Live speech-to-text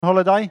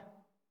holiday?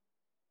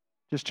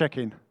 Just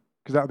checking,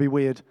 because that would be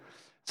weird.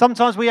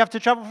 Sometimes we have to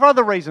travel for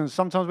other reasons.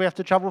 Sometimes we have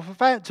to travel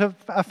to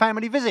a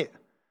family visit,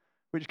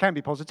 which can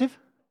be positive.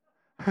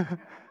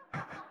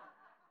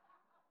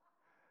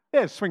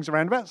 Yeah, swings and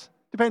roundabouts.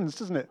 Depends,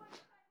 doesn't it?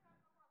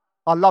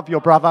 I love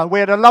your brother. We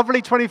had a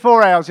lovely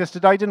 24 hours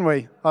yesterday, didn't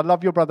we? I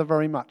love your brother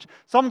very much.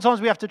 Sometimes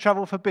we have to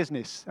travel for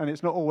business, and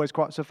it's not always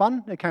quite so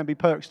fun. There can be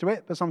perks to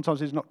it, but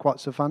sometimes it's not quite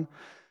so fun.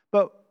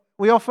 But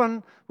we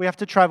have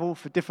to travel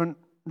for different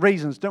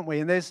reasons, don't we?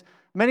 And there's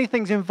many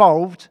things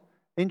involved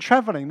in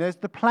traveling. There's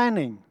the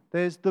planning.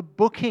 There's the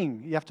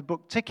booking. You have to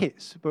book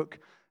tickets, book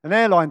an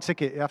airline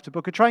ticket. You have to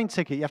book a train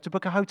ticket. You have to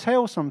book a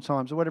hotel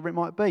sometimes, or whatever it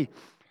might be.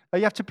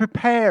 You have to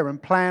prepare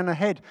and plan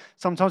ahead.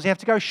 Sometimes you have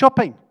to go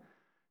shopping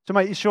to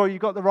make sure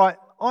you've got the right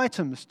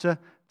items to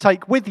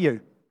take with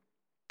you.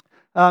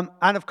 And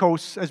of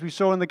course, as we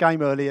saw in the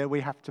game earlier,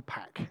 we have to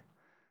pack.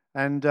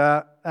 And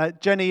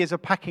Jenny is a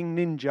packing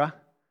ninja.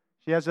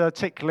 She has her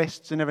tick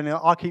lists and everything.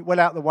 I keep well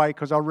out of the way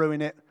because I'll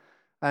ruin it.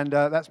 And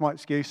that's my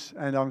excuse,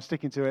 and I'm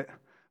sticking to it.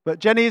 But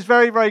Jenny is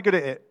very, very good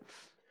at it.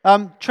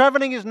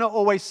 Traveling is not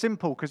always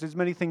simple because there's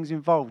many things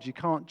involved. You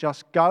can't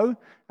just go.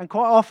 And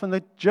quite often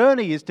the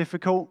journey is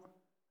difficult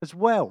as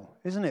well,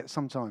 isn't it,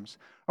 sometimes?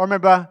 I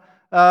remember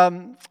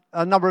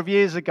a number of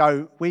years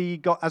ago,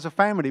 as a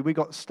family, we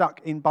got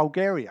stuck in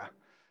Bulgaria.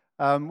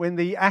 When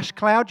the ash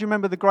cloud, do you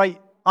remember the great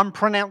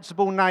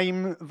unpronounceable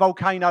name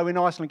volcano in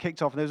Iceland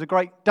kicked off? There was a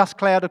great dust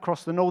cloud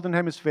across the northern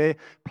hemisphere.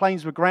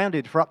 Planes were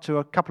grounded for up to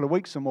a couple of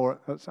weeks or more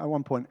at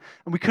one point.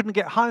 And we couldn't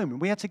get home,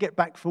 and we had to get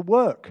back for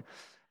work.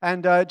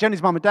 And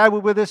Jenny's mum and dad were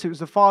with us. It was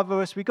the five of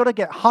us. We've got to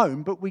get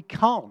home, but we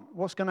can't.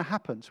 What's going to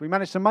happen? So we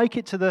managed to make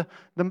it to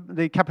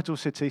the capital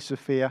city,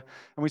 Sofia,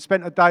 and we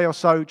spent a day or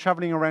so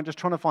travelling around just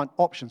trying to find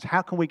options.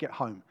 How can we get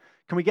home?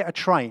 Can we get a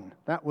train?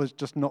 That was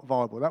just not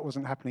viable. That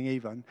wasn't happening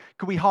either. And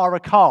could we hire a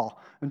car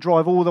and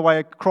drive all the way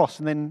across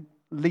and then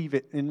leave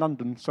it in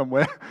London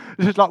somewhere?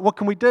 It's just like, what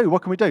can we do?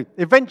 What can we do?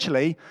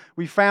 Eventually,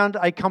 we found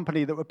a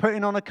company that were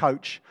putting on a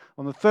coach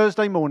on the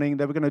Thursday morning.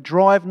 They were going to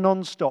drive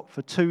non-stop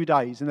for 2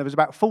 days, and there was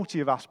about 40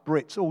 of us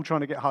Brits all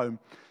trying to get home.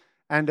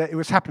 And it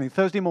was happening.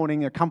 Thursday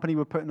morning, a company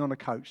were putting on a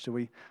coach, so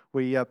we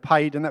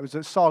paid, and that was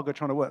a saga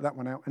trying to work that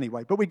one out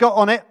anyway. But we got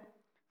on it.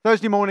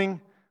 Thursday morning,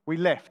 we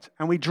left,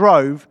 and we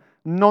drove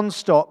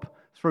non-stop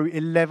through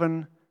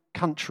 11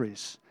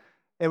 countries.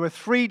 There were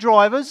 3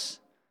 drivers.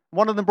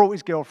 One of them brought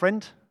his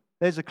girlfriend.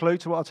 There's a clue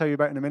to what I'll tell you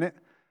about in a minute.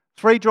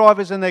 3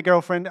 drivers and their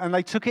girlfriend, and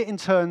they took it in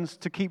turns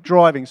to keep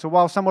driving. So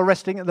while some were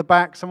resting at the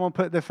back, someone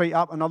put their feet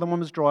up, another one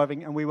was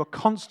driving, and we were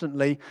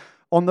constantly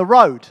on the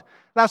road.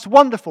 That's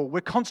wonderful.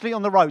 We're constantly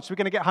on the road, so we're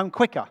going to get home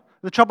quicker.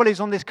 The trouble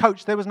is, on this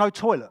coach, there was no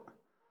toilet.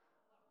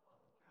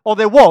 Or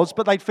there was,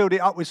 but they'd filled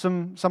it up with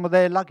some of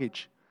their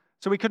luggage.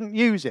 So we couldn't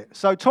use it.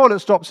 So toilet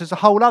stops is a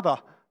whole other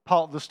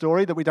part of the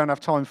story that we don't have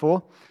time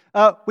for.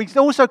 We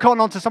also caught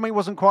on to something that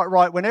wasn't quite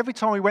right when every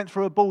time we went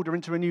through a border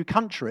into a new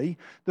country,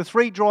 the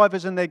 3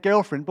 drivers and their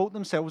girlfriend bought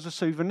themselves a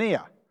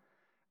souvenir.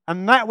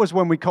 And that was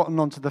when we cottoned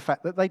on to the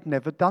fact that they'd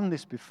never done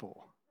this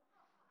before.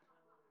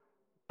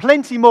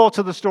 Plenty more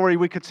to the story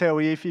we could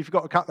tell you if you've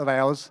got a couple of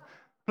hours.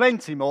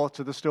 Plenty more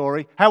to the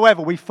story.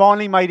 However, we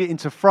finally made it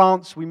into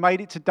France. We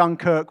made it to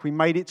Dunkirk. We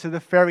made it to the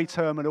ferry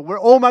terminal. We're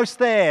almost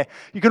there.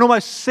 You can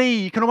almost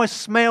see, you can almost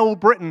smell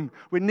Britain.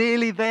 We're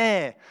nearly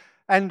there.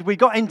 And we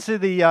got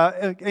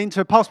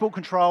into passport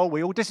control.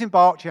 We all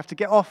disembarked. You have to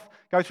get off,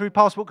 go through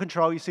passport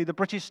control. You see the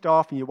British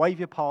staff and you wave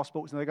your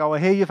passports and they go, I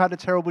hear you've had a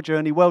terrible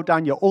journey. Well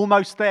done. You're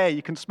almost there.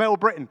 You can smell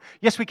Britain.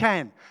 Yes, we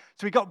can.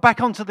 So we got back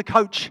onto the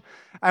coach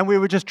and we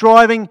were just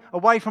driving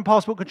away from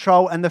passport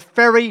control and the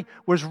ferry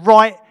was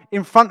right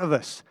in front of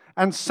us.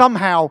 And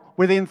somehow,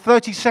 within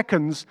 30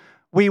 seconds,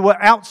 we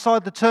were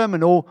outside the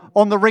terminal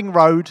on the ring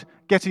road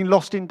getting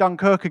lost in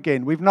Dunkirk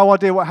again. We've no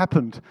idea what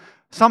happened.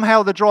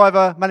 Somehow the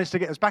driver managed to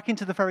get us back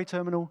into the ferry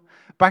terminal,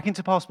 back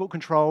into passport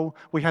control.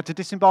 We had to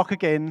disembark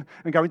again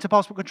and go into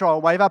passport control,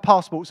 wave our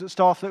passports at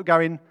staff that were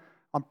going,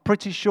 I'm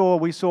pretty sure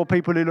we saw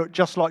people who looked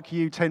just like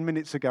you 10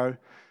 minutes ago.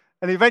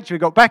 And eventually we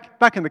got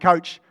back in the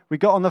coach, we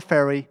got on the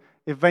ferry,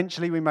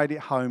 eventually we made it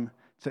home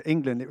to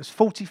England. It was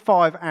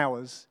 45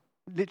 hours,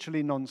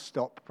 literally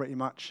non-stop pretty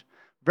much.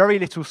 Very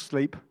little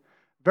sleep,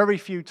 very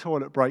few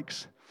toilet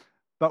breaks,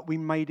 but we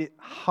made it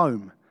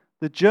home.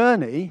 The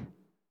journey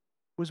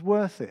was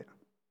worth it.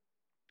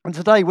 And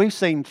today we've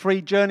seen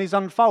 3 journeys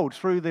unfold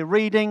through the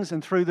readings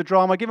and through the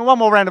drama. Give them one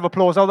more round of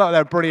applause. Oh,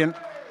 they're brilliant.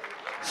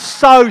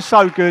 So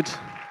good.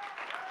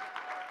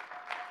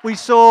 We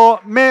saw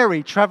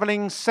Mary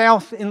travelling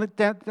south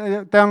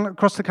down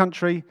across the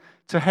country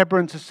to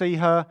Hebron to see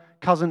her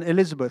cousin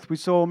Elizabeth. We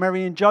saw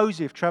Mary and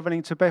Joseph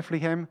travelling to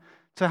Bethlehem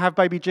to have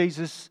baby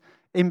Jesus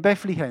in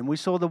Bethlehem. We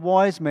saw the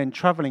wise men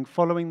travelling,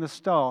 following the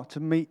star to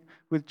meet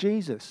with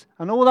Jesus.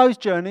 And all those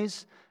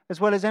journeys, as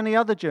well as any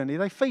other journey,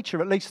 they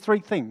feature at least 3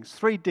 things,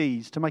 3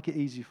 Ds to make it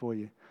easy for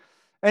you.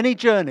 Any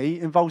journey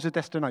involves a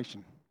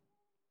destination.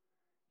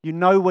 You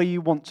know where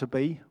you want to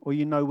be or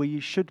you know where you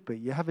should be.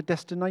 You have a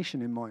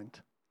destination in mind,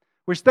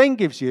 which then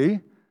gives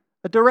you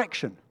a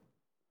direction.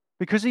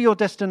 Because of your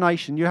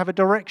destination, you have a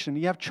direction,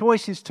 you have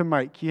choices to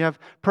make, you have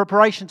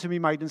preparation to be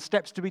made and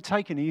steps to be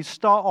taken. And you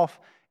start off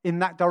in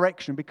that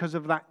direction because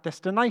of that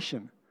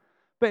destination.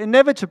 But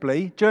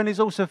inevitably, journeys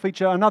also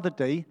feature another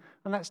D,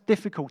 and that's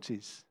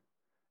difficulties.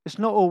 It's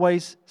not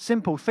always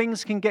simple.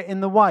 Things can get in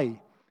the way.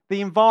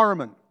 The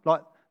environment,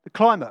 like the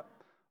climate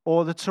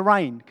or the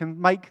terrain, can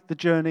make the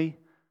journey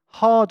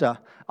harder.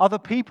 Other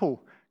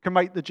people can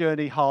make the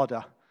journey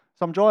harder.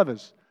 Some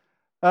drivers.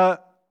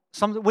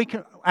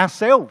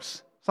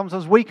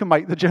 Sometimes we can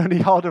make the journey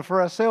harder for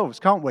ourselves,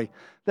 can't we?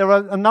 There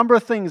are a number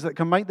of things that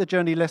can make the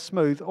journey less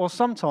smooth or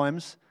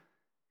sometimes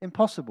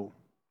impossible.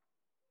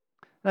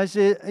 As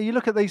you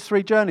look at these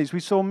three journeys, we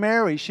saw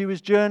Mary. She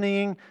was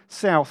journeying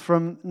south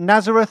from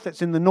Nazareth,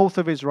 that's in the north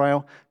of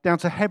Israel, down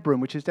to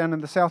Hebron, which is down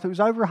in the south. It was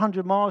over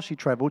 100 miles she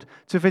travelled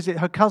to visit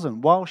her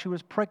cousin while she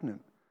was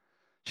pregnant.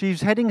 She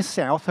was heading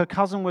south. Her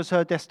cousin was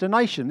her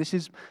destination. This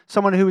is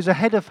someone who was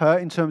ahead of her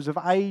in terms of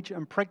age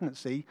and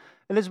pregnancy.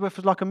 Elizabeth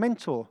was like a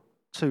mentor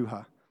to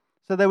her.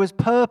 So there was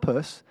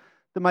purpose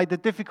that made the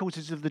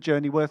difficulties of the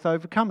journey worth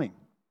overcoming.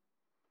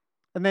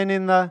 And then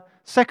in the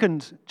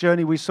second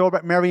journey we saw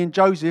about Mary and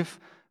Joseph,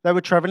 they were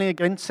travelling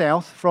again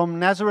south from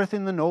Nazareth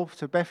in the north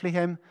to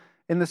Bethlehem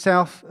in the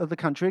south of the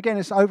country. Again,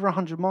 it's over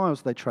 100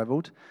 miles they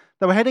travelled.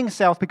 They were heading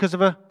south because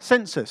of a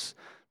census.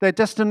 Their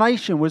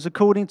destination was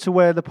according to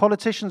where the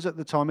politicians at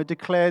the time had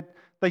declared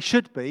they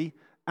should be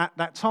at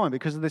that time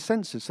because of the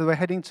census. So they were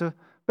heading to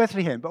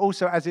Bethlehem. But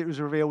also, as it was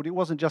revealed, it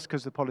wasn't just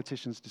because the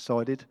politicians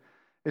decided.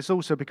 It's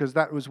also because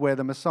that was where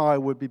the Messiah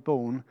would be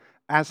born,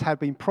 as had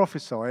been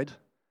prophesied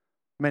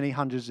many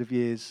hundreds of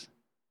years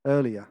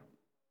earlier.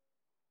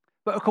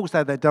 But of course, they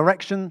had their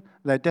direction,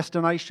 their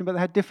destination, but they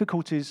had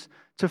difficulties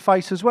to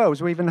face as well,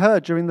 as we even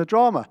heard during the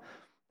drama.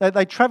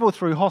 They travelled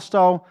through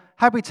hostile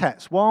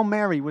habitats while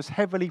Mary was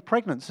heavily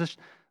pregnant. So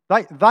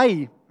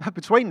they,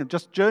 between them,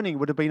 just journeying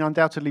would have been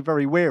undoubtedly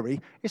very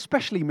weary,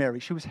 especially Mary.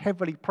 She was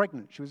heavily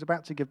pregnant. She was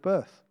about to give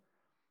birth.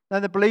 Now,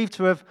 they're believed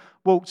to have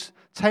walked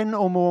 10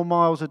 or more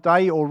miles a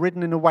day or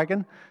ridden in a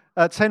wagon,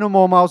 10 or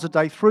more miles a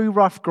day through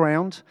rough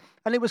ground,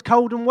 and it was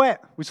cold and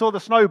wet. We saw the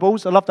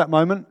snowballs. I love that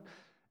moment.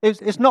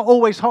 It's not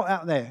always hot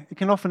out there. It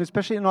can often,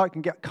 especially at night, it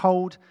can get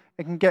cold,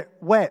 it can get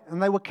wet,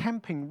 and they were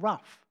camping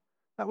rough.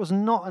 That was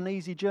not an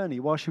easy journey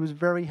while she was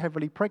very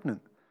heavily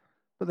pregnant.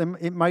 But then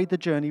it made the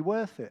journey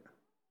worth it.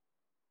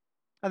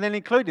 And then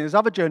including, there's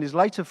other journeys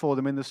later for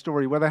them in the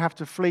story where they have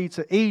to flee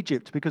to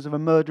Egypt because of a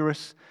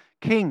murderous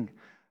king.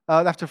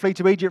 They have to flee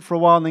to Egypt for a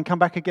while and then come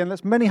back again.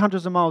 That's many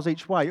hundreds of miles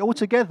each way.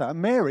 Altogether,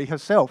 Mary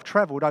herself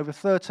travelled over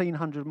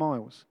 1,300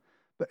 miles.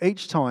 But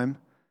each time,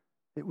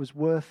 it was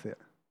worth it.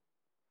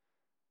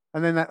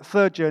 And then that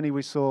third journey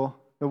we saw,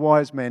 the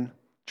wise men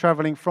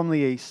travelling from the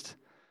east,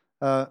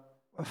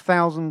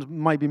 1,000,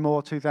 maybe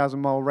more, 2,000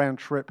 mile round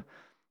trip.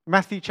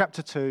 Matthew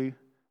chapter 2,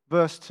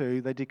 verse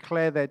 2, they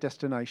declare their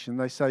destination.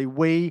 They say,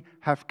 "We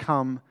have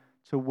come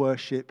to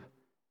worship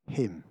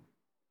him."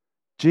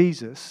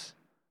 Jesus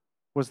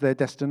was their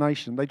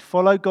destination. They'd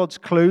follow God's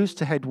clues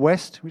to head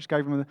west, which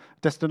gave them a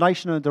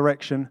destination and a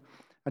direction.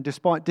 And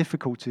despite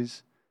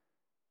difficulties,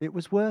 it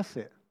was worth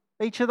it.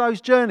 Each of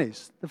those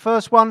journeys, the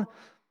first one,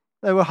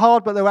 they were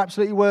hard, but they were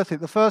absolutely worth it.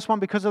 The first one,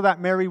 because of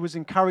that, Mary was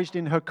encouraged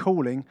in her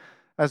calling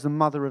as the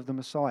mother of the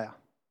Messiah.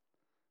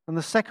 And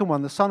the second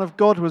one, the Son of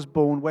God was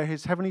born where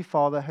his heavenly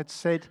Father had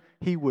said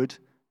he would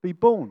be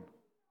born.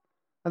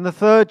 And the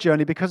third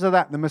journey, because of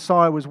that, the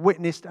Messiah was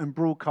witnessed and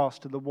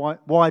broadcast to the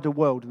wider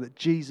world that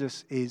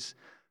Jesus is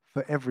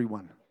for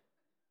everyone.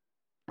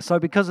 So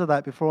because of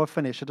that, before I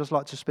finish, I'd just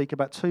like to speak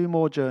about two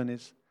more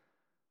journeys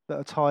that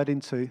are tied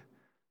into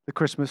the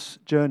Christmas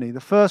journey.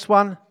 The first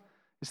one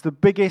is the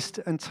biggest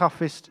and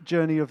toughest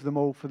journey of them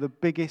all, for the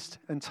biggest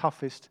and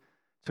toughest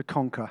to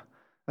conquer.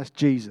 That's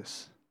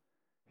Jesus.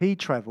 He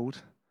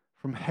travelled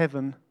from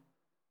heaven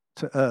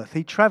to earth.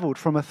 He travelled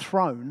from a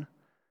throne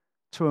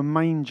to a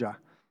manger,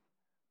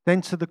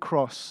 then to the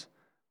cross,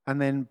 and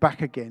then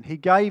back again. He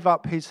gave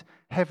up his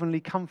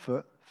heavenly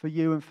comfort for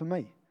you and for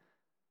me.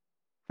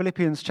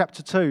 Philippians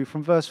chapter 2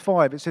 from verse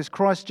 5, it says,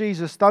 "Christ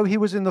Jesus, though he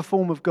was in the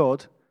form of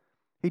God,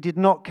 he did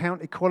not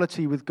count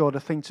equality with God a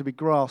thing to be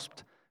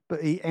grasped,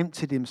 but he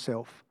emptied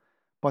himself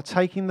by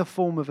taking the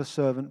form of a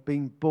servant,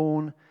 being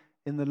born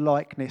in the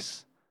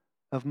likeness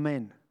of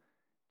men."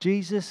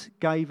 Jesus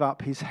gave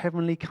up his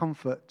heavenly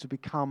comfort to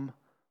become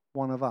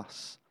one of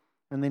us.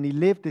 And then he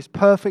lived this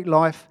perfect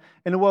life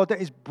in a world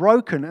that is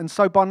broken, and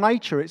so by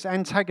nature it's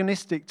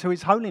antagonistic to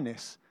his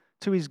holiness,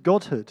 to his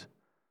godhood.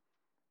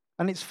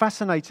 And it's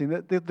fascinating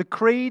that the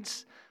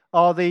creeds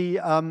are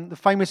the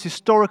famous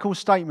historical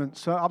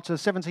statements, up to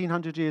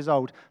 1,700 years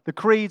old. The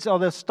creeds are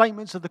the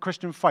statements of the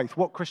Christian faith,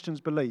 what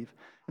Christians believe.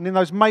 And in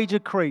those major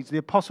creeds, the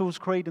Apostles'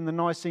 Creed and the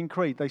Nicene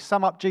Creed, they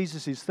sum up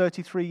Jesus'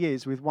 33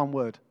 years with one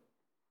word.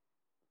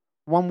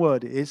 One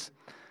word it is.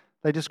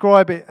 They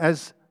describe it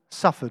as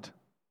suffered.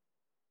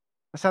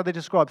 That's how they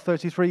describe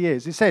 33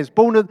 years. It says,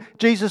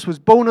 Jesus was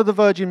born of the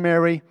Virgin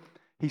Mary.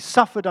 He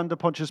suffered under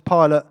Pontius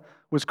Pilate,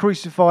 was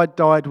crucified,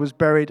 died, was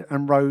buried,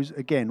 and rose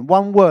again.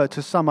 One word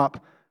to sum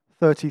up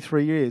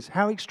 33 years.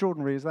 How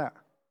extraordinary is that?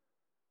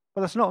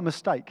 But that's not a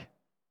mistake.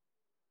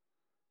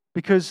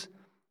 Because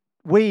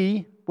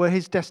we were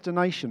his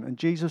destination, and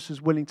Jesus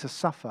was willing to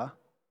suffer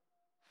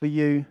for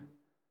you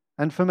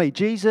and for me.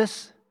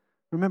 Jesus,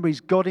 remember,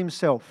 he's God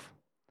himself.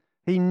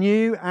 He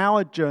knew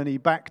our journey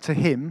back to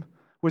him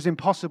was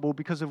impossible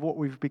because of what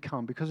we've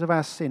become, because of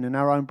our sin and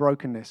our own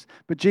brokenness.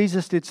 But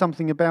Jesus did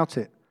something about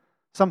it,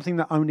 something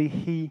that only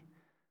he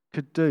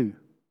could do.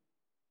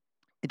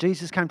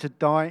 Jesus came to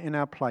die in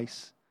our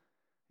place.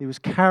 He was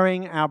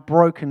carrying our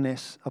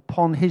brokenness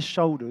upon his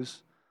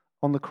shoulders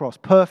on the cross.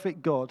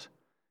 Perfect God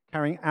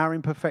carrying our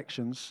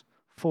imperfections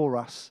for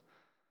us.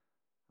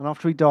 And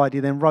after he died, he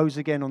then rose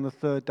again on the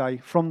third day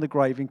from the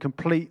grave in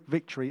complete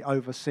victory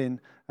over sin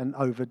and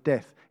over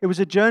death. It was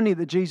a journey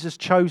that Jesus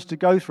chose to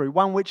go through,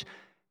 one which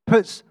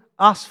puts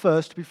us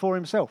first before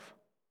himself.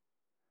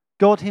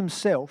 God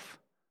himself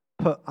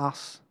put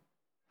us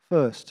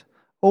first,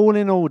 all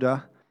in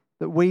order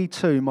that we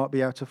too might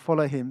be able to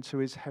follow him to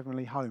his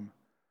heavenly home.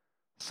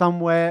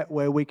 Somewhere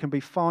where we can be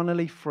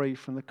finally free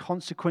from the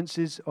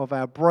consequences of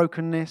our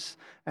brokenness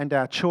and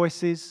our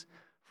choices,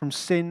 from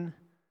sin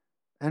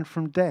and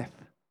from death.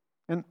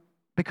 And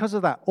because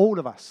of that, all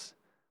of us,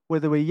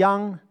 whether we're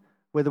young,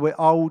 whether we're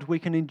old, we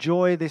can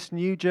enjoy this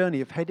new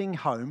journey of heading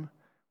home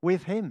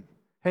with him,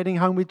 heading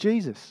home with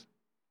Jesus.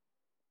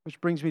 Which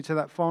brings me to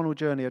that final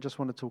journey I just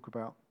want to talk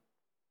about.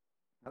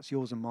 That's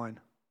yours and mine.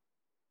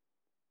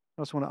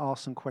 I just want to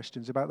ask some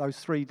questions about those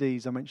 3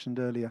 Ds I mentioned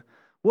earlier.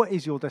 What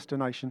is your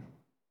destination?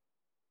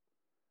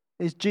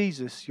 Is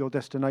Jesus your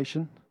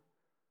destination?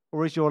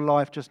 Or is your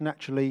life just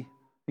naturally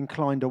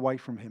inclined away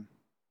from him?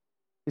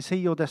 Is he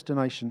your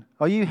destination?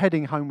 Are you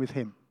heading home with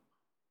him?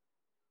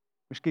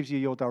 Which gives you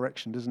your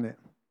direction, doesn't it?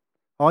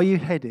 Are you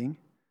heading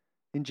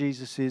in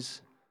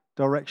Jesus'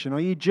 direction?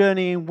 Are you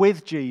journeying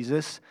with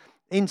Jesus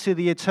into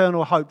the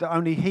eternal hope that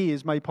only he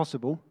has made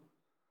possible?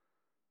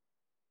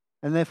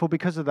 And therefore,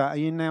 because of that, are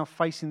you now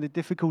facing the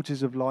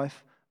difficulties of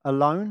life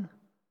alone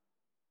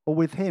or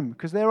with him?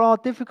 Because there are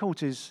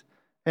difficulties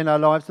in our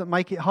lives that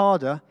make it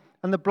harder,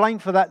 and the blame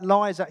for that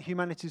lies at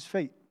humanity's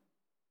feet.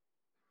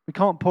 We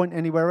can't point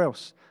anywhere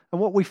else.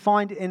 And what we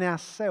find in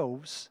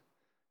ourselves,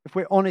 if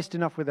we're honest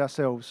enough with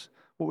ourselves,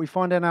 what we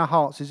find in our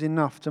hearts is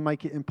enough to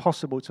make it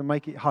impossible to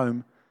make it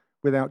home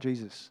without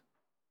Jesus.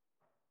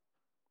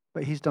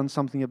 But he's done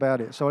something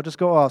about it. So I just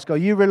got to ask, are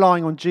you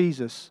relying on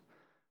Jesus,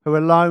 who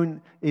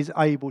alone is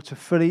able to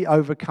fully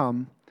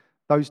overcome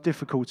those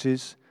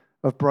difficulties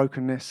of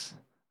brokenness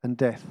and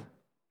death?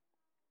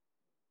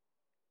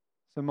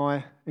 So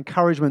my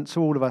encouragement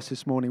to all of us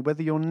this morning,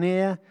 whether you're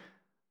near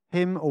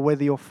him or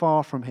whether you're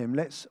far from him,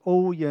 let's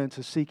all yearn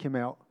to seek him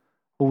out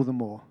all the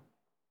more,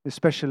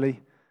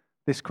 especially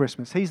this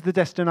Christmas. He's the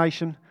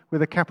destination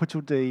with a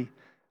capital D,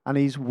 and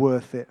he's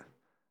worth it.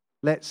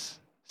 Let's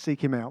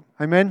seek him out.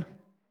 Amen?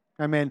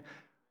 Amen.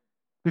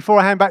 Before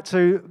I hand back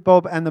to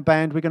Bob and the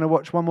band, we're going to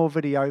watch one more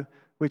video,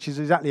 which is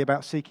exactly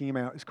about seeking him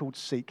out. It's called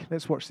Seek.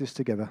 Let's watch this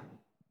together.